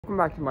Welcome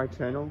back to my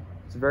channel.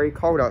 It's very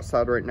cold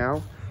outside right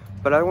now,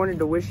 but I wanted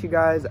to wish you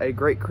guys a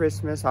great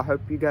Christmas. I hope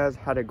you guys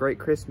had a great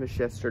Christmas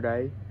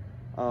yesterday.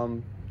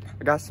 I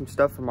got some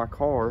stuff for my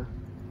car.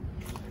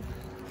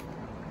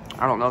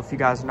 I don't know if you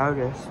guys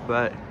noticed,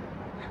 but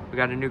we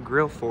got a new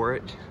grill for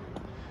it.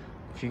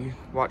 If you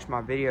watch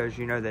my videos,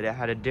 you know that it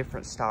had a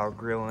different style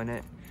grill in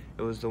it.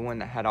 It was the one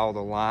that had all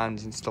the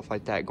lines and stuff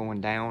like that going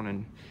down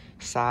and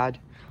side.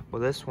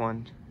 Well, this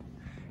one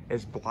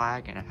is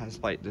black and it has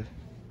like the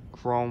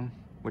chrome,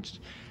 which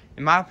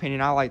in my opinion,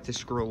 I like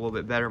this grill a little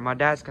bit better. My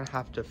dad's gonna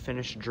have to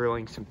finish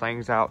drilling some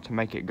things out to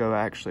make it go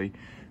actually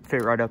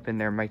fit right up in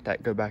there and make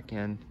that go back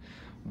in.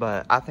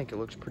 But I think it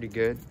looks pretty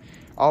good.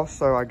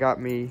 Also,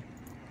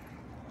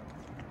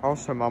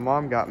 my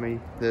mom got me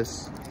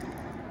this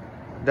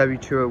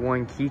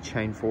W201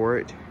 keychain for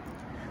it,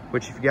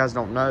 which if you guys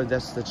don't know,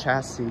 that's the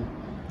chassis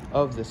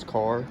of this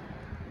car.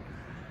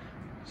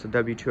 It's a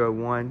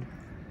W201.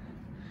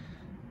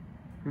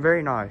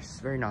 Very nice,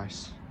 very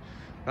nice.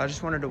 I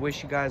just wanted to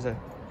wish you guys a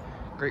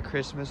great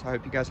Christmas. I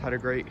hope you guys had a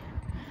great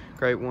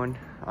one.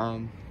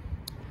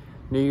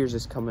 New Year's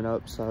is coming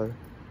up, so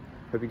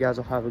hope you guys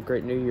will have a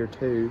great New Year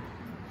too.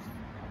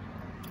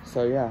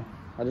 So yeah,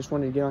 I just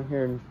wanted to get on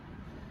here and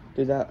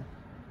do that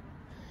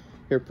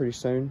here pretty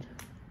soon.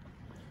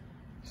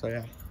 So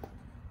yeah,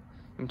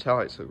 them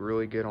taillights look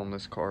really good on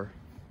this car.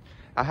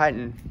 I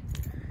hadn't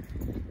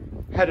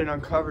had it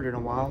uncovered in a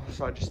while,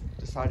 so I just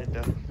decided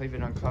to leave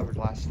it uncovered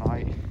last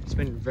night. It's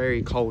been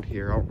very cold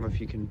here. I don't know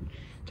if you can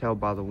tell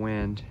by the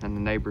wind and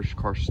the neighbor's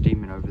car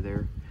steaming over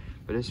there,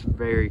 but it's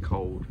very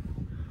cold.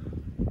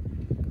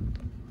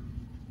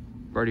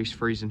 Birdie's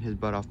freezing his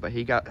butt off, but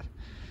he got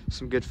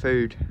some good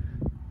food,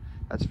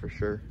 that's for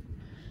sure.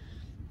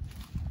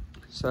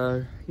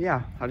 So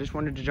yeah, I just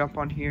wanted to jump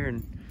on here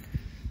and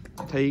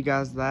tell you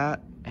guys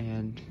that,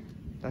 and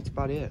that's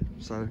about it.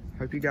 So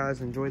hope you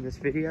guys enjoyed this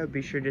video.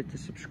 Be sure to hit the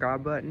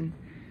subscribe button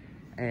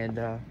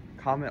and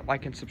comment,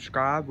 like, and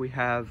subscribe. We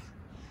have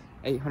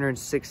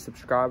 806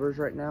 subscribers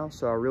right now,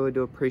 so I really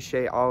do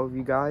appreciate all of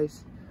you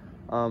guys.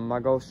 My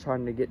goal is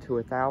trying to get to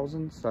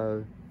 1,000,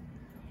 so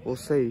we'll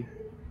see.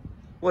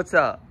 What's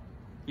up?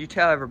 You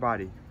tell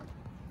everybody.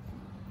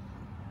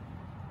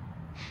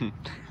 I'm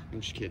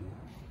just kidding.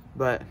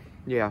 But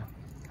yeah,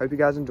 hope you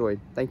guys enjoyed.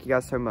 Thank you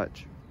guys so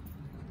much.